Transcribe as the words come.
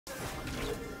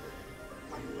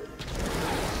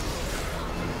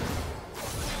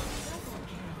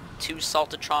2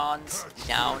 Saltatrons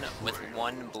down with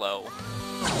 1 blow.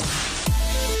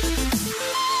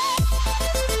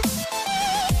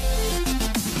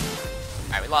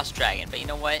 Alright, we lost Dragon, but you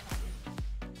know what?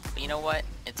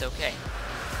 It's okay.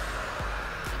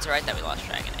 It's alright that we lost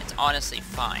Dragon. It's honestly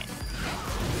fine.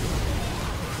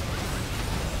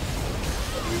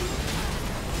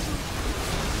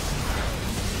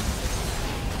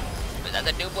 Was that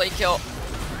the new blade kill?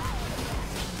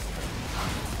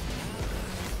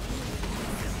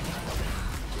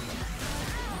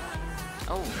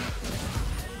 Oh.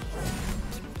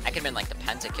 I could have been like the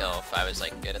pentakill if I was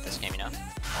like good at this game, you know?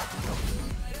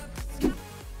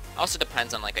 Also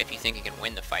depends on like if you think you can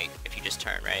win the fight if you just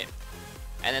turn, right?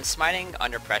 And then smiting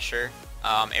under pressure,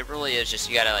 it really is just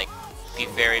you gotta like be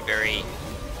very, very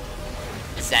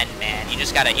zen, man. You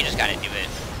just gotta do it.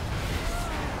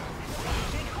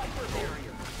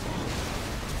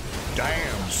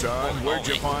 Damn, son, where'd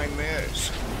you find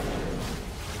this?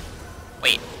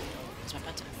 Wait, it's my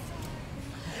penta.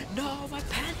 No, my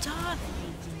penta!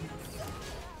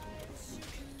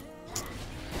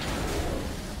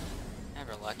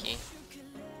 Never lucky.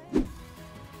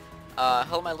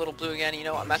 Hello my little blue again. You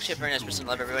know, I'm actually a very nice person,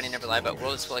 love everybody, never lie, but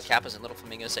world is full of Kappas and little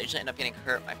flamingos, so I usually end up getting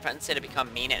hurt. My friends say to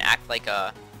become mean and act like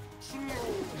a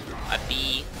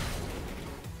B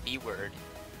word.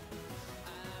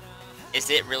 Is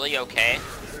it really okay?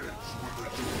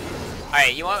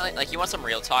 Alright, you want like you want some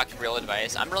real talk, real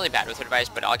advice? I'm really bad with advice,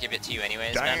 but I'll give it to you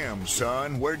anyways. Damn, man.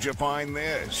 son, where'd you find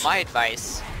this? My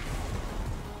advice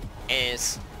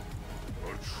is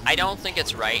I don't think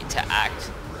it's right to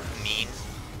act mean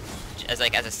as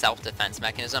a self-defense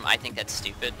mechanism. I think that's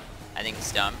stupid. I think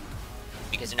it's dumb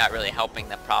because you're not really helping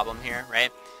the problem here,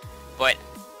 right? But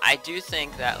I do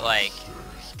think that like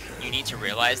you need to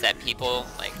realize that people,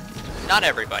 like, not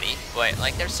everybody, but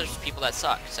like there's such people that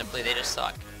suck. Simply they just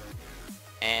suck.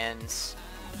 And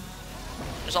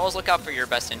just always look out for your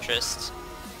best interests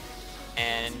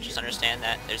and just understand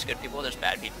that there's good people, there's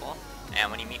bad people, and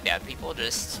when you meet bad people,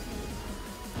 just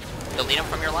delete them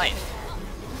from your life.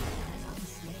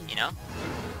 You know?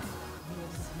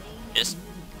 Just,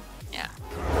 yeah.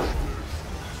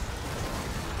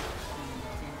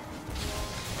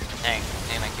 Dang,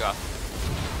 make you off.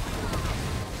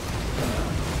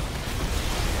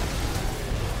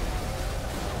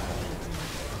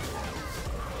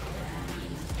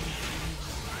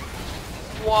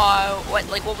 Whoa,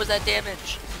 what was that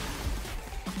damage?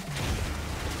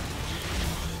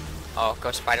 Oh, go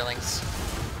spiderlings.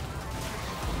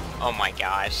 Oh my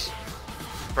gosh.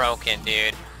 Broken,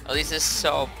 dude. At least it's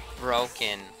so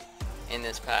broken in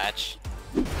this patch.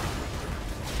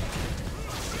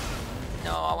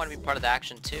 No, I want to be part of the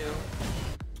action too.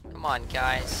 Come on,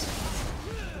 guys.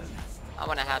 I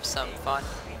want to have some fun.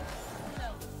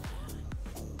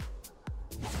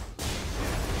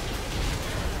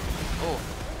 Oh,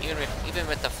 even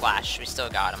with the flash, we still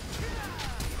got him.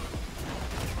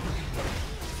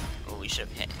 Oh, we should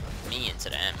have hit me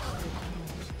instead of him.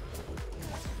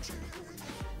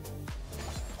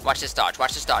 Watch this dodge,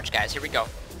 guys. Here we go.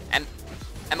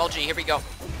 MLG, here we go.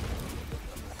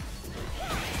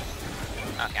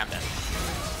 Okay, I'm dead.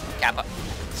 Kappa.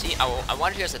 See, I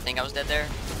wanted you guys to think I was dead there,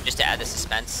 just to add the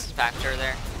suspense factor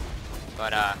there.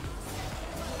 But,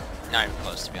 not even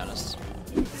close, to be honest.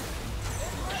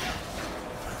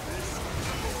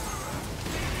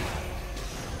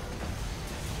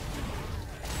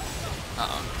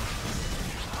 Uh-oh.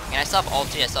 And I still have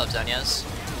ulti, I still have Zonia's.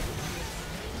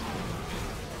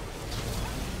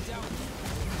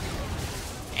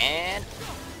 And...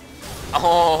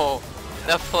 oh!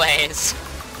 The plays!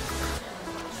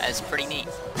 That is pretty neat.